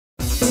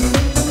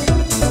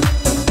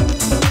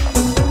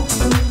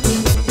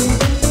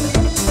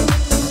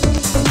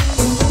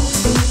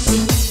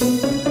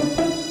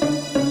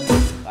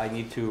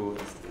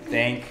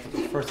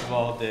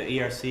developed the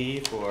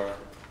ERC for,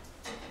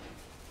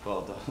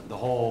 well, the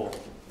whole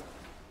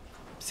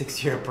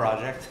 6-year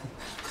project,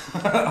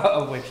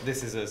 of which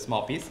this is a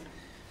small piece.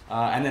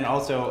 And then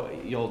also,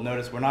 you'll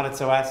notice we're not at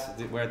SOAS,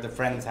 we're at the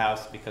friend's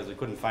house because we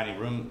couldn't find any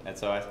room at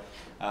SOAS.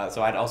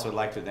 So I'd also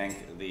like to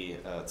thank the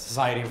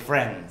Society of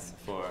Friends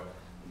for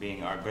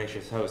being our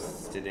gracious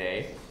hosts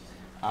today.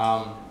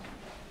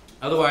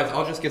 Otherwise,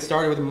 I'll just get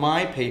started with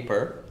my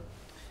paper.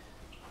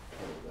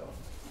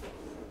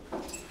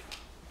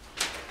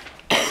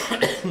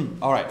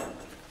 All right.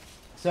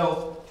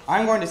 So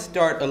I'm going to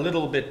start a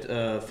little bit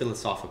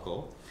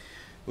philosophical,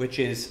 which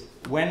is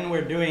when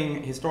we're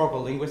doing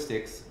historical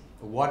linguistics,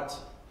 what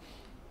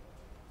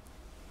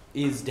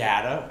is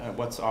data?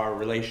 What's our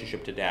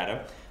relationship to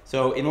data?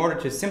 So in order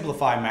to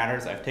simplify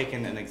matters, I've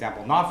taken an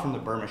example not from the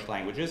Burmish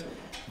languages,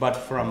 but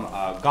from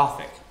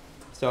Gothic.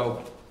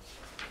 So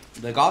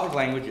the Gothic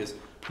language is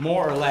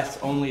more or less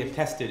only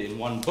attested in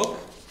one book,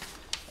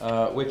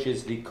 which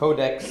is the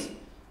Codex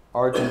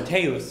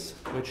Argenteus,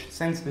 which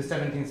since the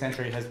 17th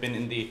century has been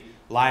in the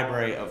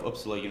library of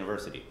Uppsala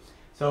University.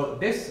 So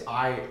this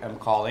I am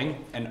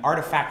calling an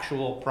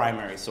artifactual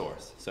primary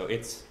source. So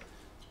it's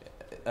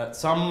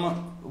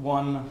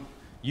someone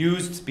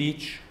used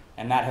speech,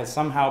 and that has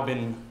somehow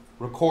been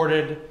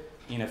recorded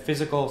in a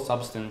physical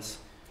substance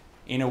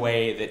in a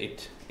way that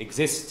it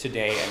exists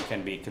today and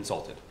can be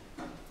consulted.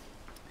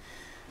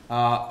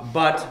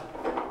 But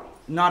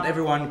not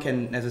everyone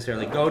can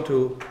necessarily go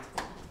to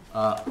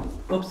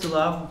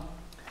Uppsala.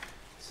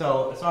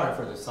 So sorry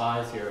for the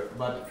size here,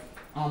 but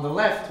on the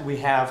left we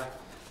have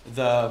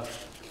the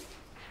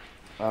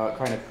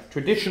kind of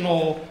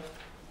traditional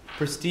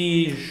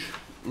prestige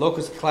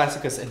Locus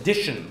Classicus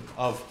edition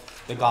of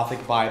the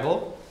Gothic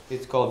Bible.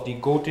 It's called Die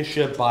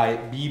Gotische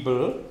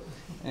Bibel,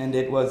 and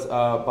it was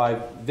by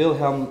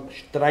Wilhelm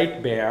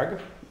Streitberg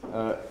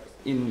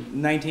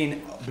between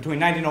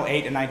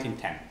 1908 and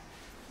 1910.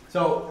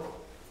 So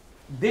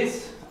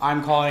this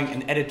I'm calling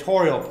an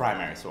editorial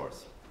primary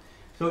source.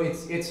 So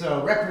it's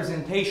a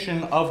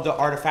representation of the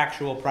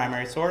artifactual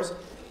primary source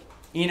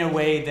in a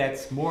way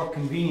that's more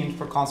convenient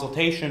for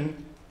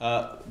consultation,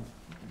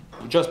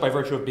 just by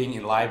virtue of being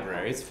in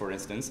libraries, for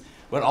instance,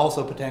 but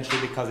also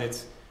potentially because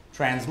it's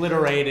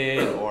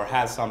transliterated or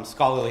has some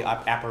scholarly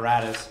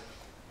apparatus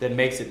that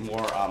makes it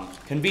more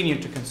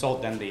convenient to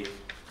consult than the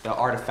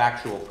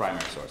artifactual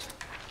primary source.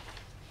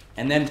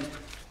 And then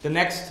the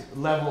next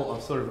level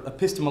of sort of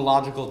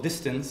epistemological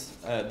distance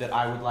that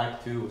I would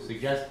like to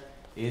suggest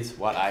is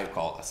what I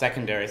call a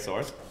secondary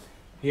source.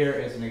 Here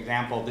is an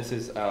example. This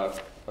is a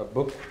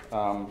book.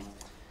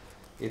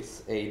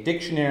 It's a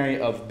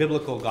dictionary of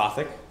biblical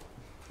Gothic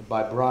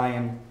by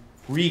Brian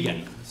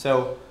Regan.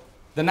 So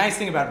the nice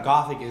thing about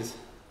Gothic is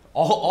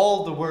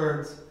all the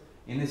words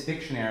in this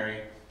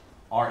dictionary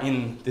are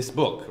in this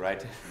book,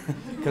 right?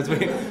 Because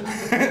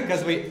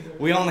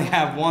we only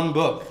have one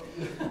book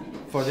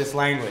for this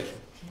language.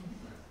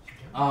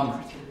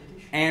 My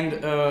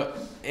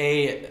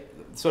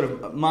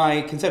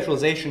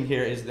conceptualization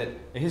here is that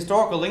a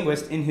historical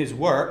linguist in his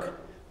work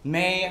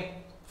may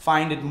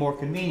find it more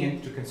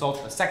convenient to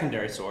consult a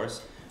secondary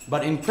source,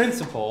 but in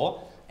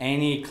principle,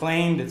 any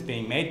claim that's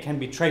being made can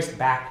be traced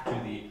back to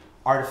the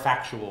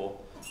artifactual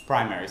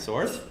primary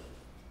source.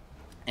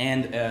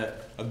 And a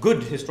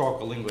good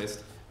historical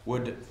linguist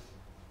would,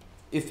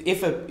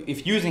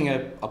 if using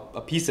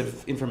a piece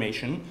of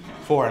information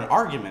for an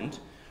argument,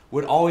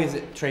 would always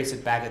trace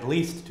it back at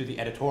least to the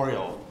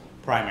editorial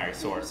primary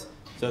source,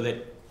 so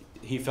that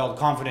he felt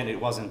confident it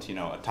wasn't,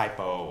 a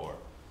typo or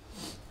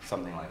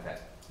something like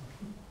that.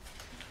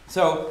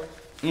 So,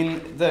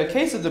 in the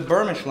case of the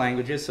Burmish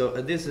languages, so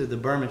this is the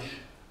Burmish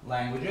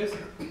languages.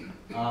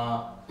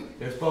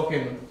 They're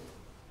spoken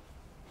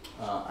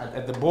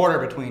at the border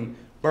between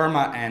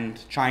Burma and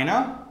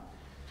China,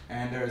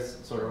 and there's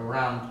sort of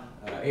around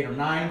 8 or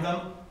 9 of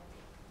them.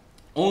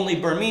 Only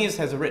Burmese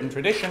has a written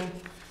tradition,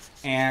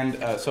 and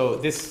so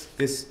this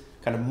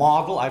kind of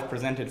model I've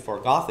presented for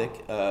Gothic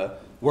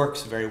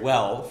works very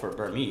well for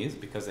Burmese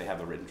because they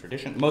have a written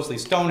tradition, mostly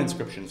stone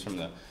inscriptions from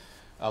the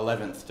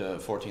 11th to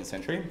 14th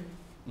century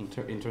in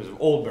terms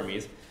of Old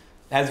Burmese. It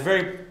has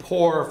very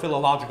poor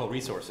philological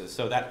resources,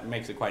 so that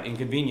makes it quite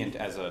inconvenient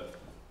as a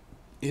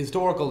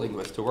historical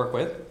linguist to work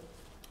with.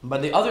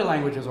 But the other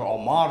languages are all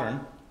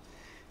modern,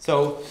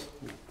 so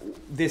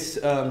this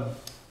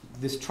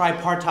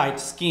tripartite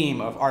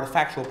scheme of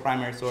artifactual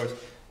primary source,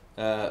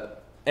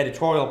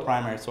 editorial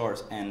primary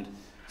source, and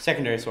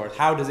secondary source,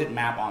 how does it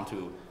map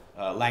onto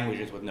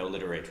languages with no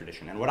literary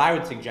tradition? And what I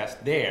would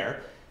suggest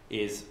there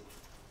is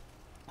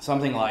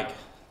something like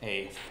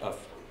a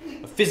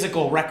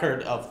physical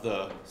record of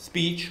the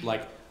speech,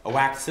 like a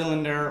wax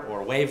cylinder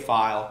or a wave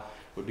file,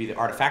 would be the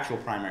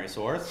artifactual primary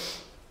source.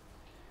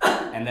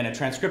 And then a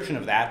transcription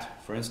of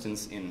that, for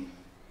instance, in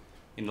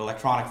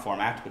electronic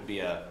format, would be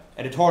an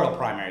editorial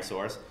primary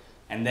source.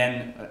 And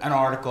then an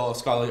article, a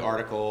scholarly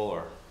article,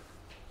 or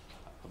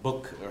a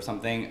book or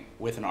something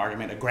with an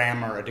argument, a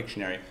grammar, a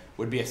dictionary,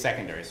 would be a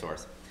secondary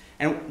source.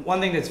 And one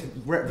thing that's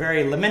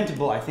very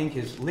lamentable, I think,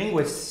 is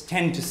linguists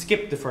tend to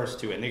skip the first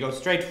two, and they go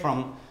straight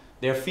from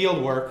their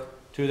field work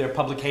to their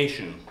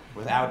publication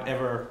without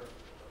ever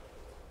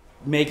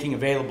making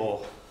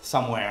available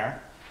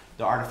somewhere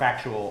the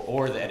artifactual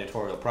or the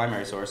editorial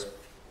primary source.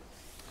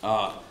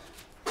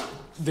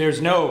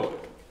 There's no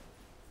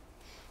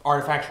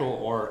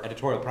artifactual or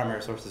editorial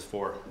primary sources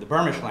for the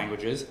Burmish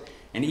languages,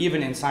 and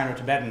even in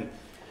Sino-Tibetan,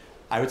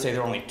 I would say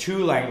there are only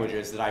 2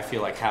 languages that I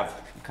feel like have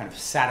kind of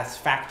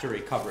satisfactory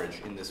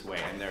coverage in this way,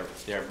 and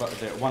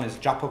one is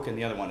Japuk and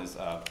the other one is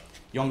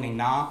Yongning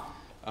Na.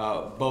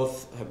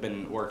 Both have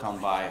been worked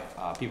on by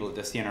people at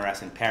the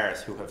CNRS in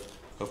Paris who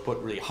have put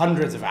really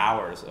hundreds of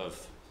hours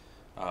of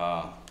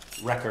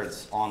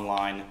records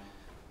online,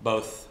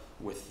 both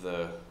with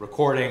the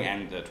recording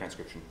and the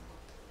transcription.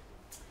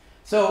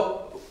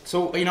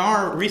 So in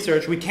our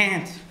research, we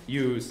can't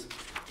use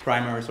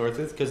primary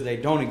sources because they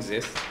don't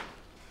exist,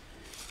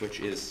 which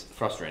is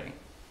frustrating.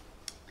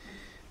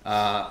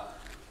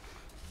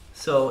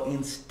 So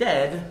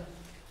instead,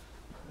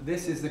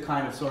 this is the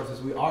kind of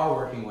sources we are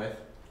working with,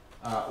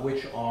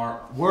 which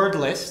are word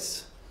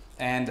lists.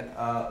 And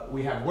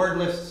we have word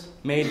lists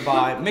made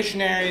by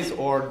missionaries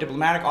or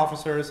diplomatic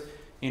officers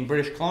in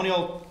British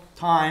colonial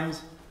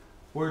times,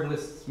 word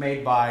lists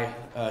made by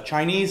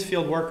Chinese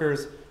field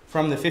workers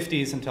from the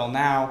 50s until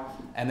now,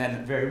 and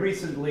then very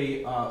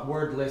recently,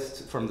 word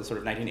lists from the sort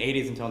of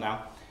 1980s until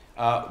now,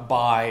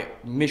 by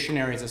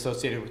missionaries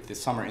associated with the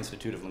Summer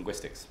Institute of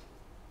Linguistics.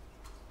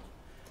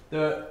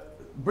 The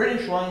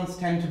British ones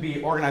tend to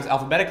be organized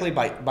alphabetically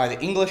by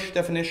the English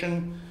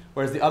definition,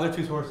 whereas the other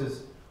 2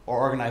 sources are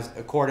organized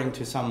according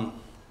to some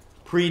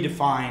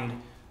predefined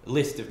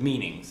list of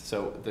meanings.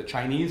 So the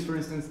Chinese, for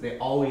instance, they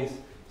always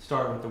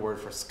start with the word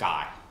for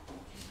sky.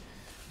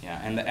 Yeah,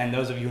 and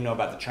those of you who know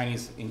about the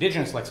Chinese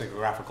indigenous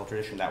lexicographical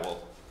tradition, that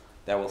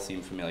will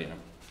seem familiar.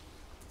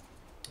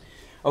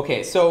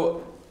 Okay,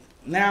 so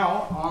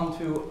now on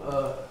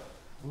to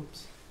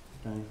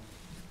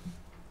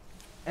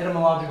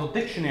etymological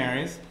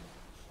dictionaries.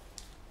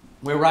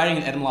 We're writing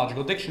an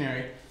etymological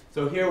dictionary.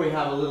 So here we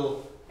have a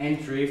little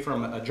entry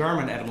from a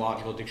German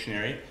etymological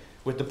dictionary,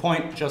 with the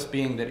point just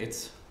being that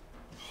it's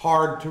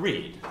hard to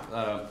read.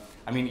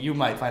 I mean, you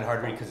might find it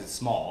hard to read because it's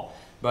small,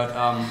 but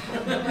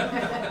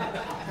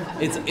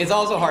it's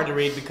also hard to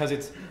read because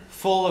it's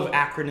full of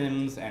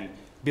acronyms and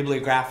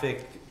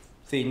bibliographic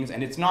things,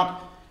 and it's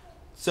not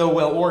so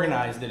well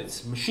organized that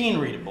it's machine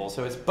readable.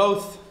 So it's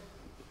both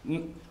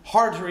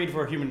hard to read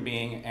for a human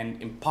being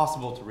and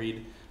impossible to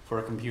read for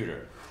a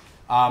computer.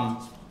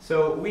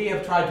 So we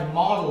have tried to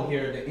model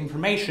here the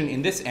information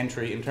in this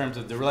entry in terms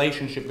of the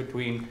relationship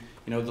between,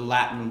 the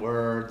Latin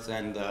words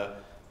and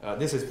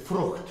this is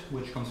frucht,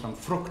 which comes from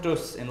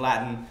fructus in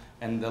Latin,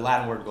 and the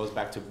Latin word goes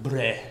back to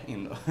bre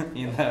in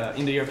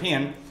the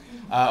European,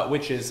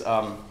 which is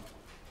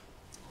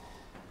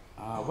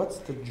what's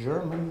the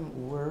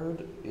German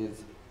word?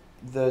 Is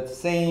the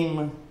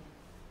same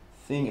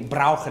thing,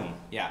 brauchen,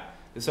 yeah.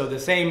 So the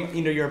same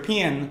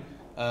Indo-European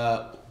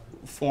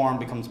form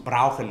becomes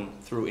brauchen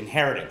through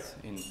inheritance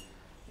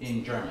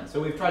in German.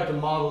 So we've tried to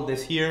model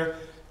this here,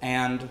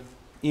 and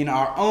in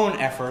our own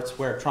efforts,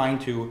 we're trying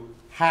to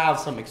have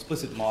some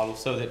explicit models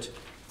so that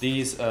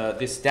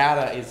this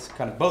data is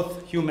kind of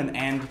both human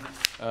and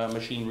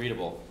machine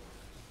readable.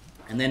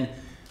 And then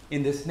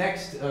in this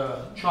next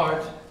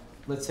chart,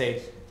 let's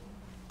say,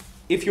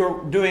 if you're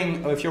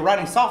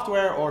writing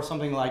software or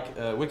something like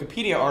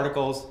Wikipedia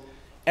articles,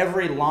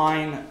 every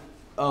line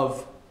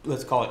of,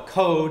 let's call it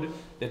code,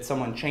 that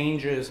someone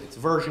changes, it's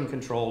version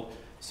controlled.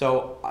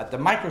 So at the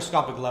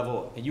microscopic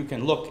level, you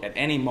can look at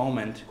any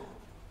moment,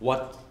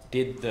 what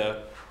did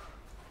the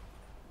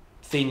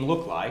thing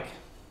look like?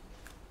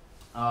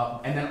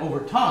 And then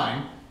over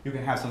time, you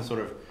can have some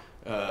sort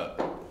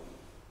of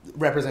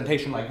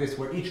representation like this,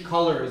 where each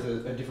color is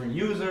a different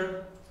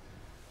user,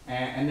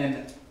 and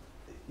then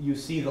you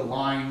see the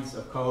lines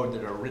of code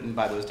that are written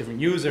by those different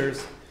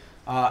users.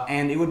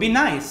 And it would be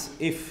nice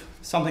if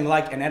something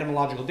like an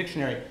etymological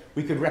dictionary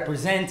we could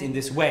represent in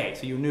this way,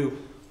 so you knew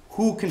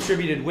who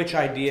contributed which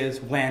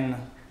ideas when,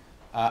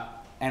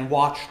 and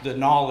watch the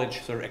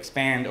knowledge sort of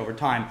expand over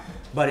time.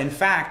 But in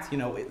fact,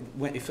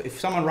 if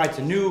someone writes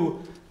a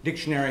new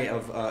dictionary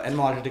of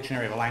etymological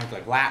dictionary of a language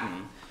like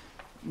Latin,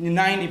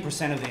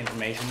 90% of the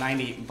information,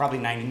 probably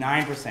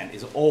 99%,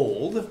 is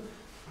old,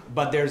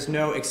 but there's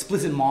no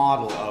explicit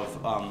model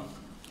of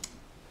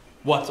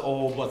what's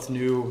old, what's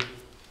new,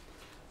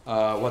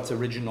 what's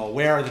original,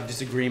 where are the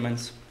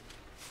disagreements.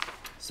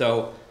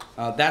 So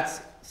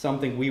that's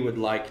something we would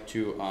like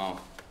to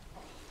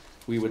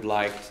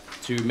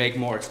make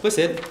more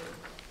explicit.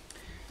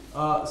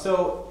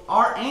 So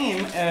our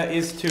aim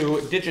is to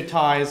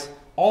digitize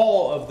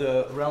all of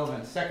the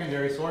relevant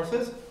secondary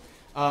sources,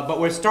 but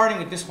we're starting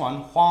with this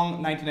one,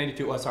 Huang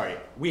 1992. Oh, sorry,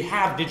 we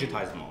have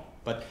digitized them all,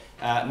 but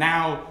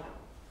now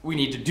we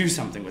need to do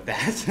something with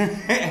that.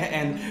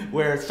 And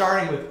we're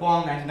starting with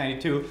Huang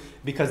 1992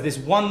 because this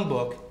one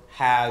book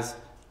has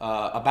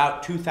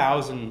about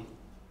 2,000,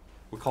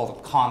 we call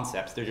them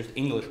concepts. They're just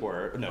English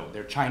words, no,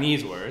 they're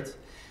Chinese words,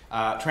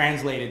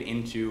 translated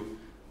into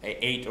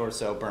 8 or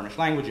so Burmish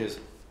languages.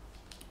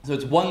 So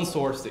it's one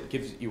source that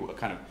gives you a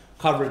kind of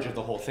coverage of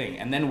the whole thing,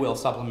 and then we'll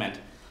supplement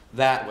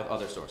that with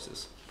other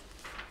sources.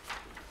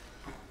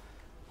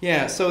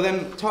 Yeah, so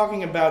then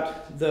talking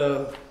about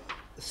the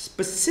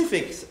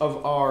specifics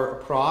of our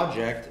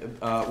project,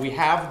 we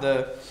have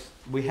the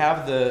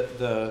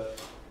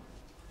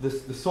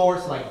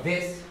source like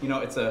this. You know,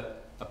 it's a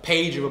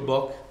page of a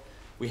book.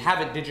 We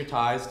have it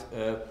digitized,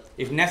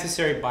 if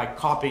necessary, by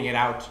copying it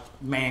out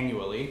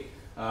manually,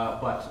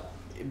 but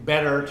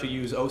better to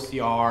use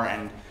OCR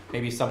and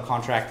maybe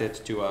subcontract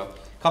it to a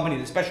company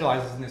that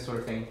specializes in this sort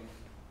of thing.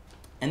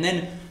 And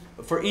then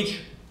for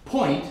each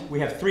point, we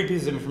have 3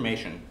 pieces of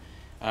information: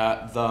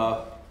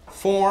 the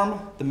form,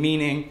 the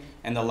meaning,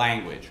 and the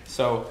language.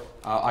 So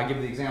I'll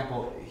give the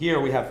example. Here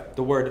we have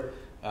the word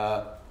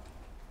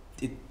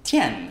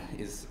tian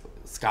is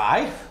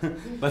sky,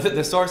 but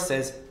the source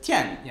says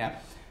tian, yeah.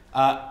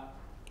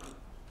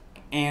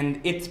 And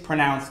it's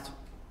pronounced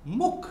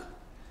muk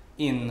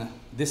in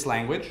this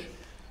language.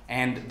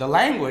 And the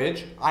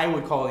language, I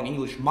would call in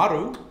English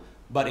maru,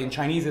 but in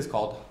Chinese it's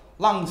called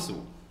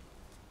langsu.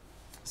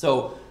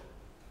 So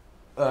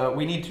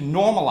we need to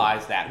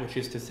normalize that, which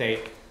is to say,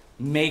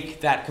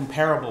 make that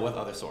comparable with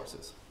other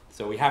sources.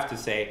 So we have to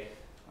say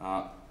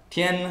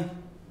tian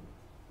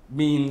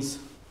means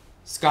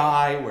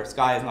sky, where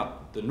sky is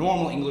not the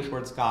normal English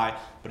word sky,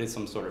 but is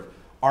some sort of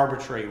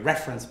arbitrary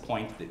reference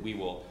point that we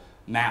will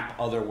map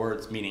other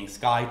words meaning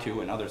sky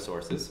to in other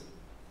sources.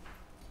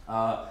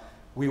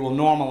 We will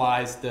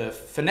normalize the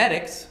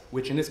phonetics,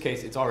 which in this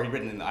case it's already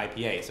written in the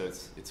IPA, so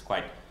it's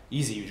quite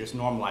easy. You just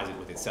normalize it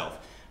with itself.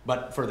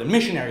 But for the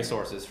missionary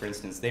sources, for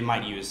instance, they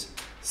might use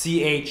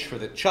CH for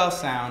the ch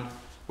sound,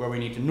 where we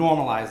need to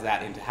normalize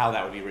that into how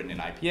that would be written in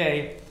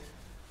IPA.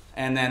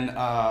 And then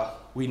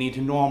we need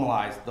to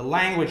normalize the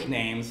language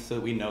names so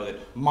that we know that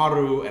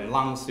Maru and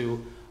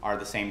Langsu are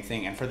the same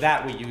thing. And for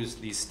that, we use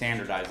these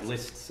standardized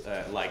lists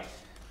like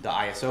the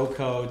ISO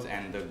codes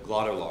and the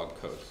glottolog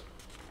codes.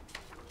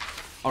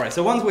 All right,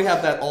 so once we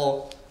have that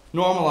all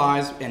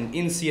normalized and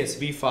in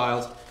CSV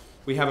files,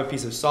 we have a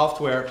piece of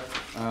software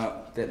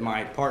that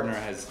my partner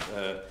has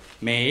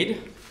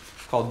made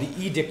called the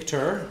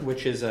Edictor,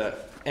 which is a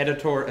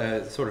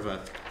editor, sort of a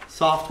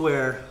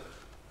software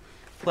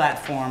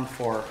platform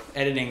for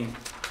editing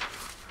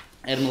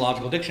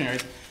etymological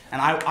dictionaries.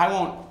 And I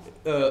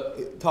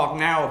won't talk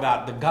now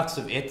about the guts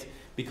of it,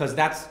 because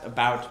that's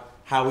about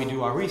how we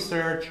do our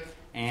research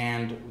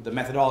and the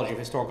methodology of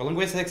historical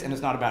linguistics, and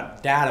it's not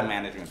about data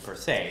management per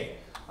se.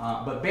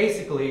 But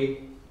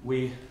basically,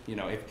 we, you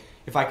know,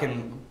 if I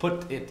can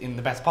put it in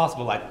the best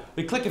possible light,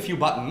 we click a few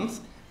buttons,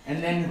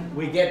 and then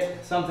we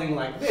get something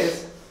like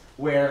this,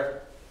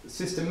 where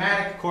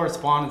systematic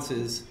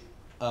correspondences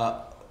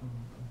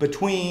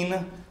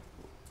between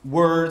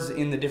words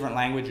in the different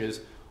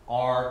languages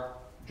are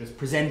just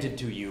presented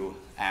to you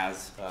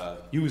as a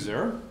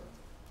user,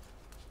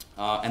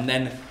 and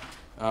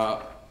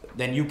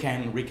then you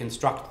can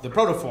reconstruct the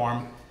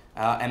protoform,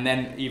 and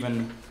then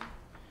even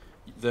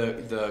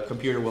the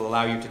computer will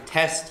allow you to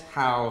test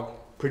how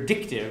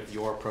predictive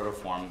your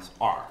protoforms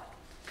are.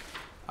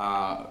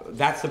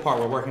 That's the part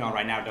we're working on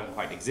right now. It doesn't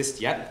quite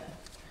exist yet.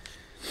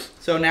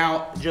 So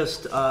now,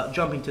 just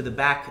jumping to the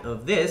back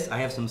of this, I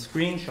have some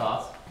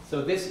screenshots.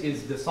 So this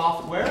is the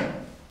software,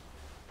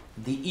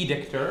 the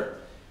Edictor,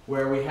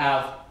 where we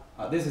have,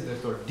 this is the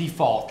sort of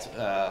default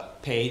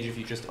page if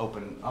you just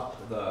open up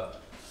the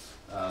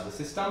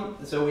system.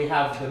 So we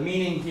have the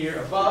meaning here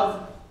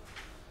above,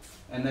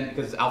 and then,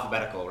 because it's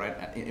alphabetical,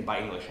 right, by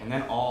English, and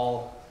then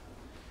all,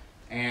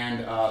 and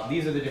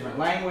these are the different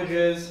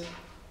languages.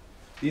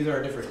 These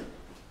are different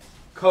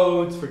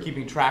codes for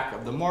keeping track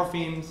of the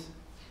morphemes.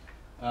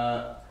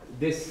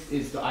 This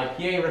is the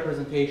IPA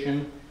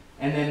representation,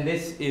 and then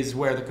this is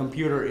where the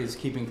computer is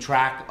keeping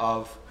track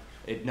of,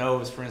 it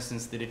knows, for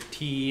instance, that a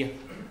T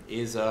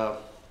is a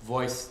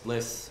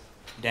voiceless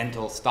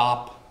dental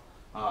stop,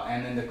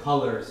 and then the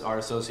colors are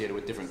associated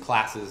with different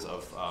classes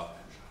of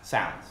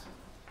sounds.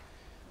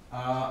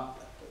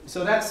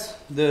 So that's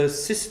the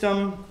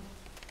system,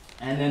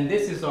 and then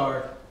this is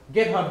our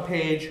GitHub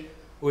page,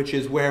 which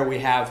is where we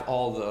have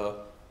all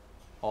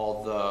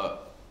the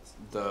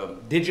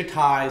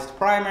digitized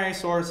primary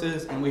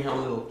sources, and we have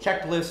a little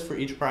checklist for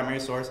each primary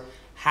source.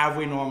 Have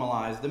we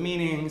normalized the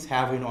meanings?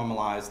 Have we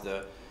normalized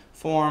the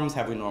forms?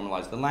 Have we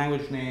normalized the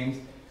language names?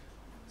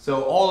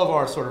 So all of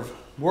our sort of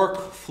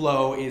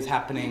workflow is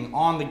happening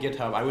on the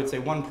GitHub. I would say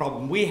one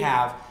problem we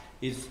have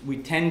is we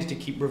tend to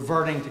keep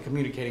reverting to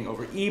communicating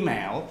over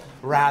email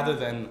rather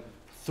than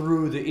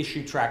through the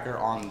issue tracker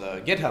on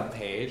the GitHub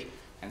page.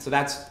 And so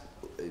that's,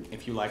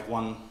 if you like,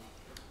 one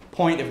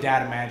point of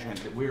data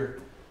management that we're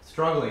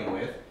struggling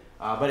with.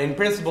 But in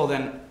principle,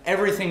 then,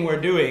 everything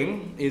we're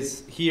doing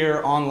is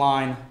here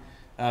online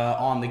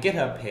on the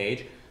GitHub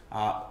page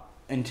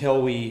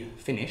until we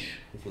finish,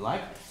 if you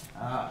like.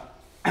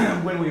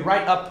 When we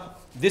write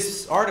up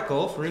this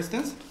article, for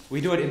instance,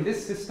 we do it in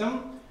this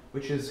system,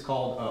 which is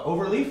called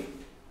Overleaf.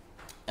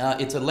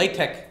 It's a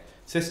LaTeX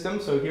system,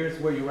 so here's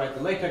where you write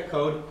the LaTeX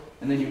code,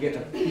 and then you get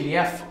a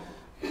PDF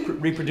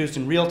reproduced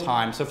in real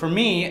time. So for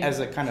me, as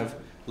a kind of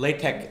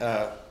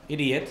LaTeX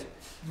idiot,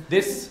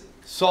 This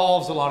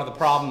solves a lot of the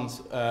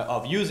problems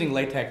of using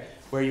LaTeX,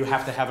 where you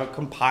have to have a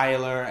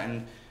compiler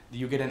and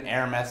you get an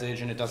error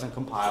message and it doesn't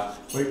compile.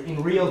 Where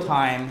in real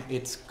time,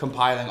 it's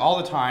compiling all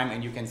the time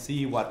and you can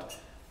see what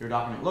your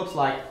document looks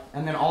like.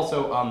 And then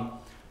also,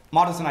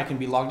 Mattis and I can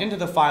be logged into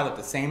the file at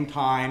the same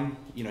time,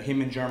 you know,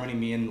 him in Germany,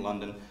 me in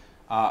London.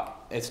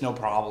 It's no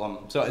problem.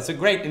 So it's a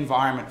great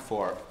environment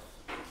for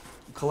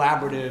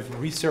collaborative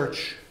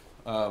research,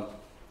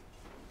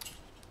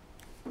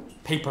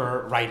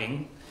 paper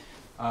writing.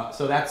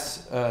 So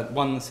that's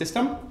one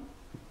system.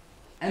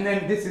 And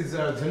then this is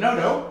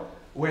Zenodo,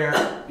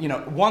 where, you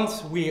know,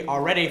 once we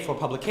are ready for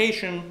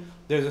publication,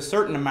 there's a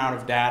certain amount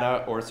of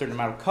data or a certain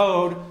amount of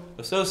code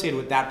associated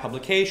with that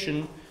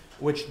publication,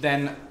 which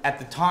then at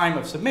the time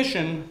of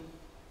submission,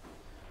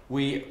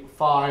 we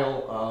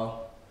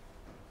file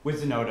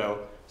with Zenodo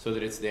so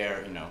that it's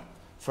there, you know,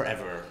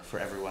 forever for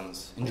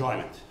everyone's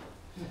enjoyment.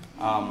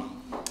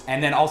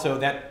 And then also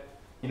that,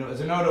 you know,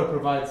 Zenodo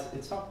provides,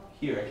 it's not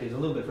here actually, it's a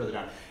little bit further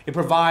down. It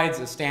provides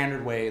a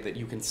standard way that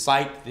you can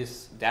cite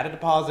this data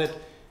deposit.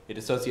 It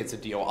associates a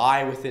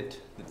DOI with it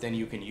that then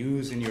you can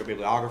use in your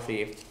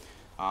bibliography.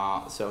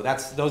 So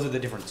those are the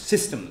different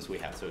systems we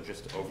have. So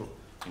just over,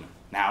 you know,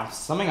 now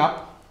summing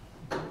up,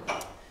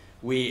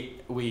 we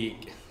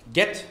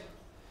get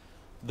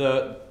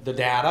the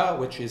data,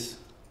 which is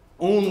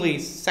only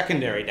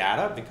secondary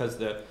data because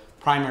the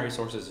primary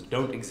sources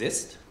don't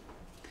exist.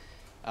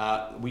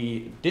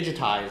 We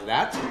digitize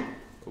that,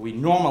 we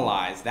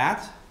normalize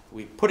that,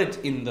 we put it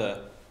in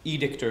the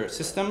edictor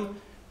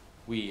system,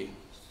 we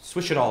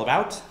swish it all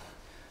about,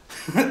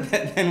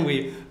 then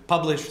we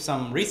publish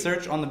some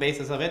research on the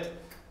basis of it,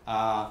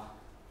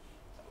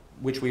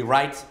 which we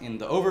write in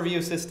the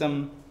overview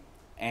system,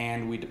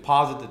 and we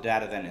deposit the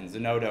data then in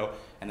Zenodo.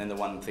 And then the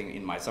one thing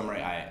in my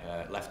summary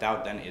I left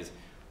out then is,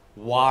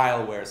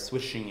 while we're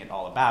swishing it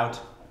all about,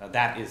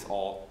 that is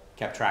all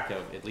kept track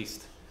of, at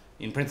least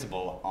in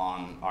principle,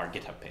 on our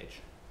GitHub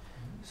page.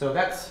 So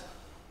that's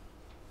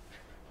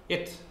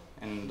it.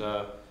 And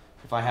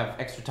if I have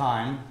extra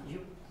time.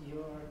 You're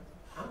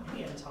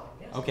amply in time,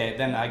 yes. Okay,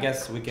 then I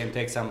guess we can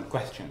take some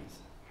questions.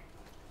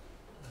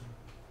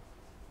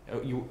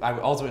 I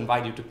would also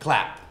invite you to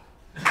clap.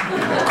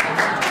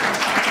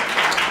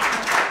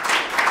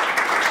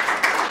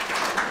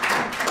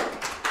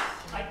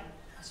 I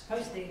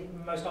suppose the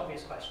most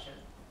obvious question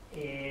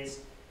is,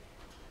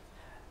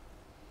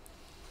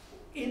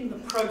 in the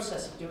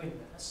process of doing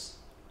this,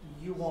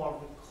 you are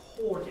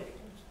recording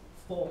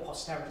for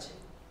posterity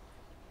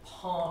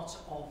part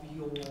of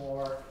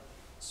your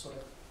sort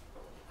of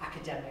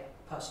academic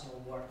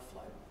personal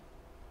workflow.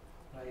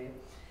 Right?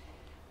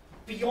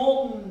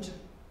 Beyond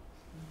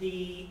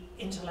the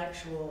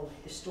intellectual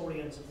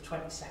historians of the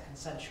 22nd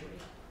century,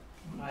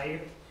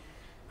 right,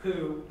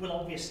 who will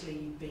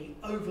obviously be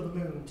over the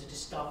moon to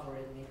discover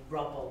in the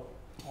rubble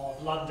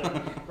of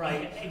London,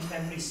 right, a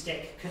memory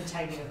stick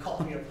containing a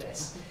copy of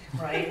this,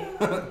 right?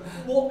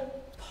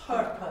 What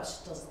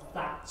purpose does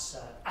that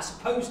serve, as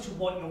opposed to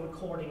what you're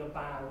recording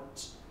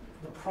about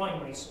the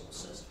primary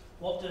sources?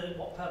 What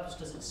purpose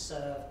does it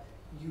serve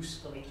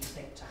usefully, do you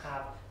think, to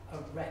have a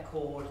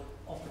record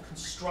of the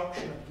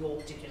construction of your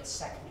particular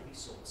secondary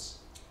source?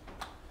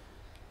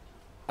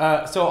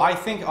 So I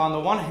think on the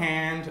one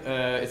hand,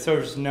 it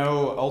serves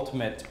no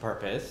ultimate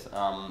purpose.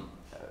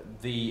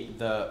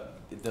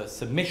 The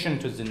submission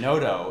to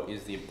Zenodo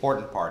is the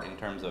important part in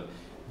terms of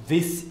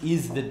this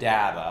is the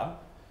data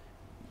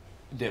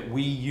that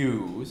we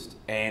used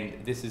and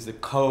this is the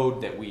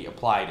code that we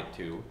applied it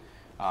to.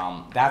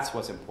 That's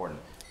what's important.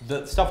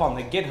 The stuff on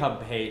the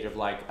GitHub page of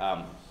like,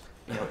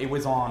 you know, it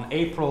was on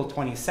April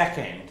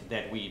 22nd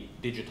that we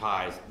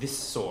digitized this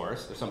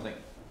source or something.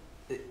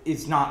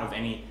 It's not of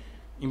any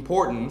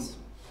importance,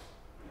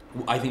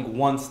 I think,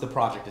 once the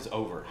project is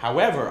over.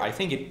 However, I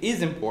think it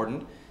is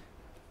important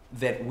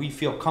that we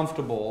feel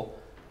comfortable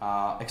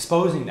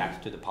exposing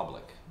that to the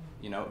public,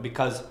 you know,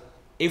 because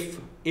if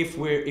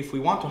we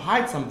want to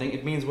hide something,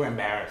 it means we're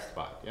embarrassed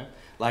by it, yeah?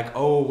 Like,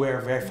 oh,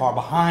 we're very far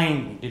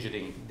behind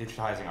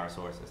digitizing our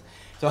sources.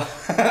 So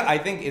I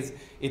think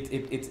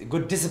it's a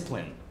good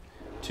discipline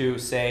to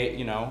say,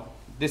 you know,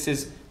 this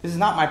is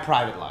not my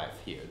private life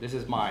here. This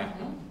is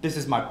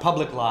my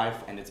public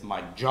life and it's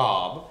my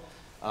job.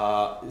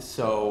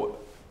 So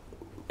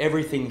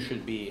everything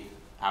should be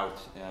out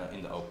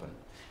in the open.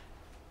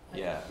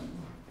 Yeah.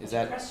 Is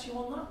that? Press you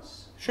on that?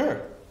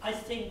 Sure. I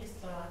think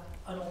that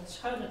an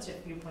alternative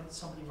viewpoint that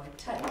somebody might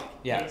take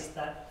is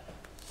that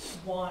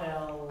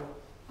while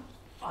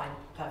I'm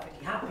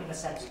perfectly happy in a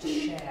sense to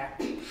share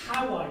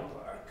how I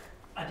work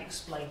and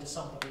explain to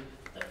somebody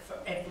that for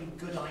every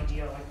good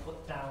idea I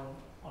put down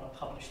on a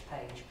published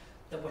page,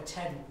 there were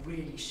 10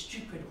 really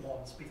stupid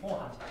ones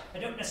beforehand. I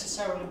don't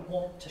necessarily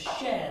want to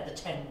share the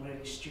 10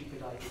 really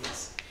stupid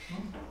ideas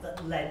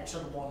that led to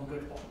the one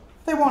good one.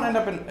 They won't end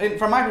up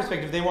from my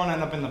perspective, they won't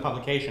end up in the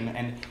publication.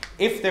 And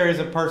if there is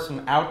a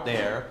person out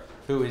there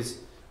who is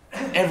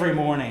every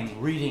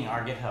morning reading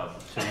our GitHub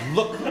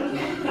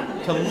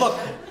to look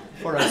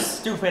for a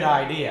stupid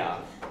idea,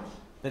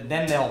 that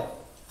then they'll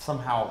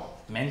somehow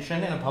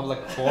mention in a public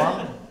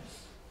forum,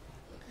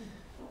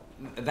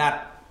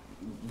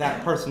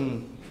 that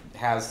person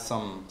has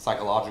some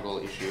psychological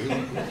issues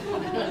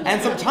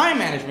and some time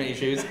management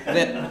issues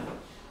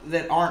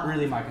that aren't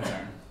really my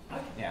concern.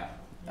 Yeah.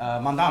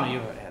 Mandana, you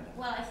ahead.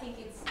 Well, I think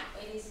it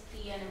is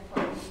key and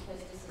important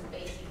because this is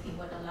basically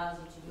what allows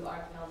you to do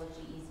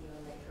archaeology easier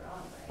later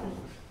on, right?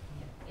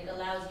 It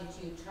allows you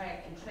to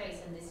track and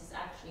trace, and this is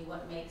actually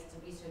what makes the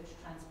research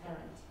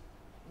transparent.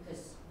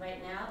 Because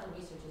right now, the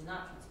research is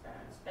not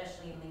transparent,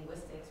 especially in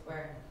linguistics,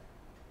 where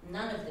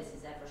none of this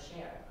is ever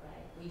shared,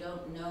 right? We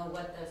don't know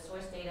what the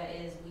source data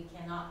is. We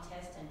cannot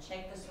test and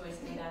check the source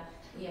data.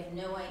 We have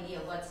no idea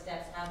what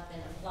steps have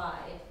been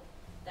applied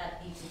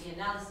that lead to the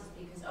analysis,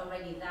 because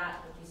already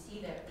that, what you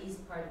see there, is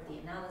part of the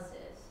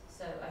analysis.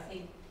 So I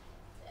think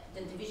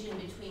the division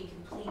between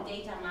complete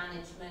data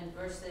management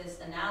versus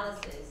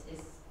analysis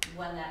is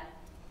one that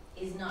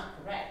is not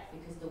correct,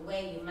 because the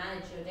way you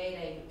manage your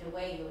data, the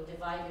way you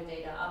divide your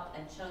data up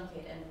and chunk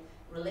it and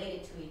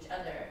relate it to each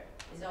other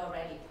is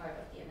already part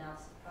of the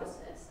analysis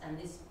process. And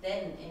this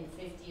then in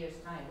 50 years'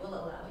 time will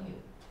allow you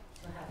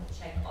to have a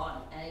check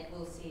on, and it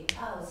will see,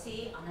 oh,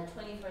 see, on the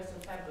 21st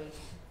of February,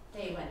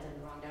 they went in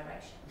the wrong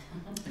direction.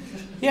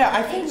 Yeah,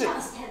 I think they that,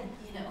 just had,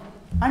 you know.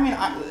 I mean,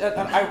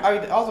 I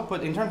would also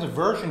put, in terms of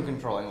version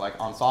controlling, like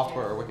on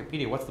software or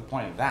Wikipedia, what's the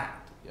point of that?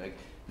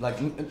 Like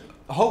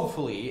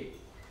hopefully,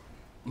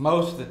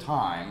 most of the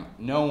time,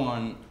 no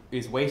one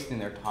is wasting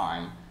their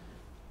time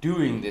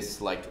doing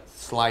this like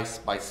slice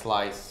by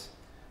slice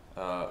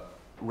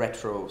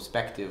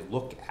retrospective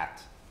look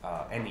at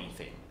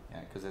anything,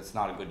 because it's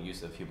not a good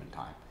use of human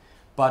time.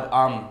 But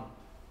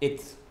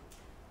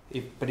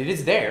but it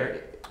is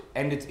there,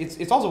 and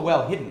it's also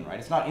well hidden, right?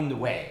 It's not in the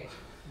way,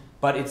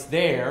 but it's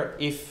there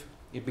if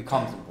it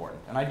becomes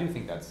important, and I do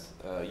think that's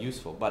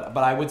useful. But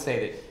I would say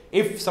that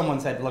if someone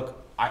said, "Look,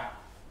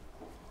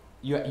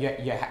 you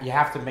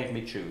have to make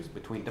me choose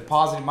between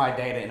depositing my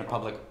data in a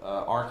public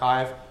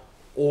archive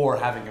or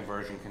having a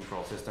version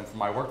control system for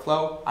my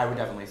workflow," I would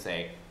definitely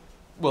say,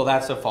 "Well,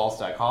 that's a false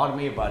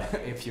dichotomy. But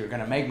if you're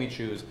going to make me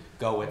choose,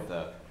 go with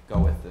the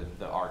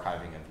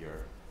archiving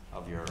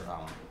of your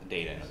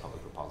data in a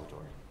public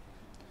repository."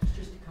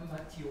 Just to come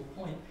back to your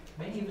point,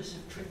 many of us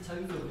have tripped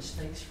over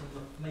mistakes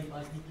made by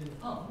people in the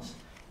past,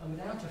 and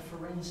without a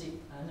forensic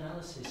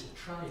analysis, a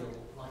trail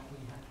like we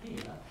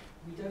have here,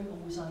 we don't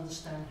always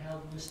understand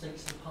how the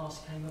mistakes of the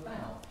past came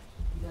about.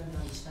 We don't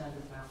understand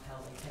about how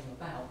they came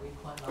about. We're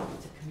quite likely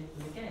to commit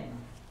them again.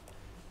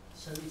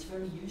 So it's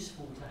very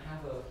useful to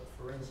have a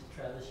forensic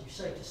trail, as you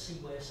say, to see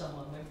where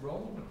someone went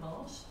wrong in the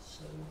past.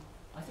 So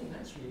I think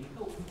that's really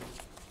helpful.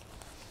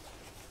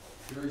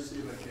 Could I say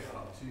about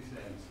GitHub two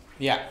things?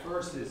 Yeah.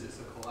 First is it's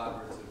a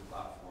collaborative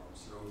platform.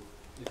 So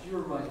if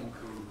you're writing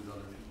code with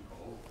other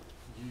people,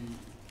 you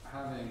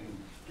having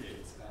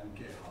Git and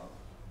GitHub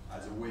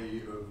as a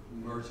way of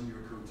merging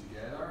your code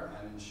together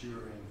and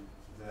ensuring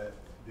that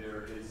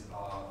there is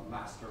a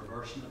master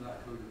version of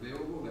that code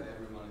available that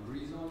everyone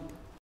agrees on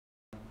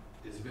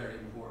is very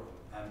important.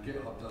 And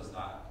GitHub does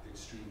that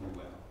extremely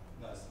well.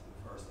 That's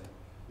the first thing.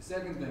 The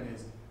second thing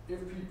is, if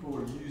people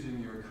are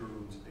using your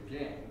code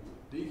again,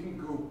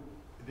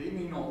 they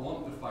may not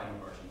want the final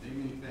version. They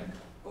may think,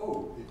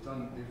 oh,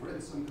 they've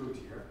written some code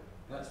here.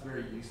 That's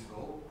very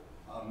useful.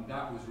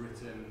 That was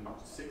written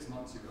 6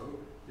 months ago.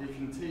 They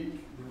can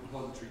take the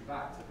repository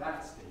back to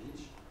that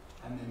stage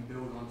and then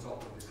build on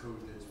top of the code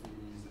that's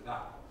being used at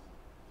that point.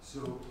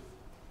 So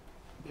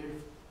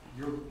if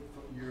your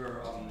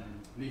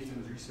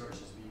Nathan's research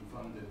is being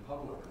funded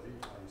publicly,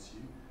 I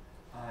assume,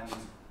 and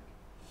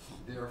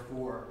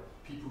therefore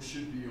people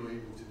should be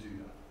able to do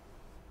that.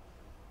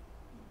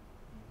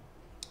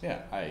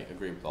 Yeah, I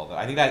agree with all that.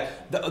 I think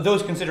that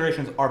those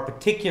considerations are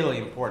particularly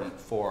important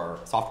for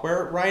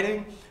software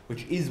writing,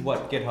 which is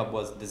what GitHub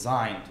was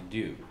designed to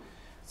do.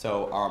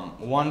 So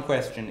one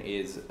question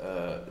is,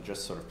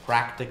 just sort of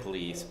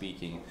practically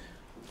speaking,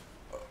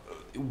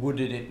 would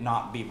it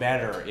not be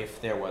better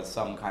if there was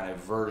some kind of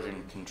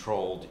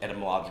version-controlled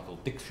etymological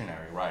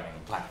dictionary writing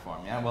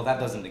platform? Yeah, well, that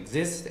doesn't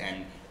exist,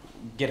 and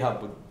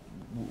GitHub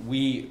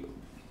we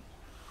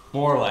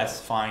more or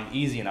less find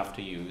easy enough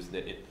to use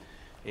that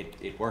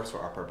it works for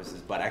our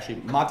purposes. But actually,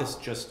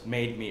 Mattis just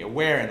made me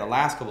aware in the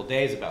last couple of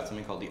days about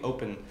something called the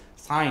Open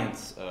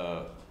Science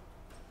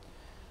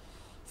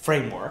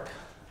Framework,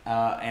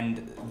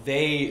 and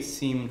they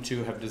seem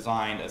to have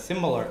designed a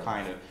similar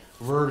kind of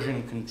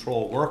version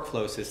control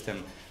workflow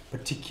system,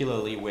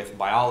 particularly with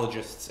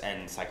biologists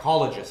and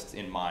psychologists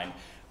in mind,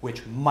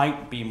 which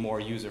might be more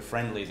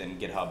user-friendly than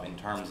GitHub in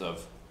terms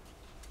of,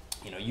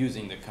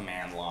 using the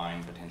command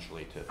line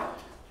potentially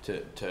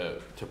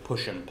to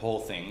push and pull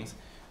things.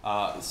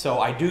 So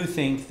I do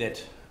think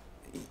that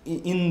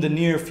in the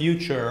near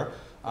future,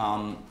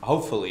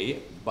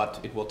 hopefully, but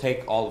it will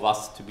take all of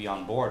us to be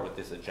on board with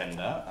this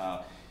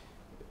agenda,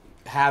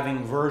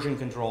 having version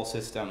control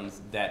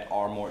systems that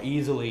are more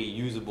easily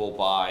usable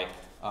by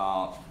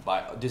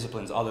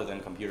disciplines other than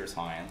computer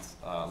science,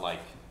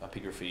 like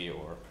epigraphy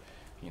or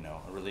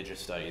religious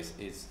studies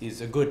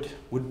is a good,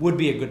 would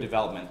be a good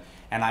development.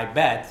 And I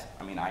bet,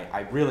 I mean,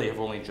 I really have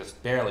only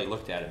just barely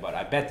looked at it, but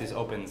I bet this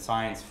open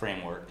science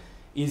framework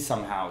is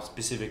somehow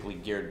specifically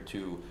geared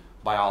to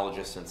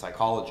biologists and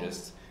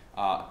psychologists.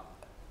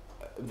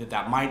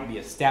 That might be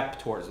a step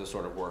towards the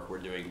sort of work we're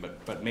doing,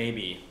 but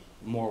maybe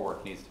more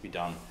work needs to be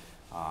done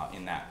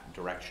in that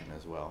direction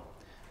as well.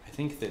 I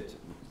think that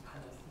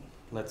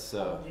let's...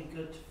 Probably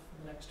good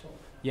for the next talk.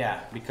 Yeah,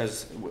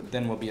 because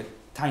then we'll be a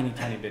tiny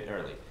bit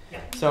early. Yeah.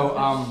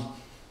 So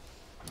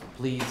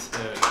please...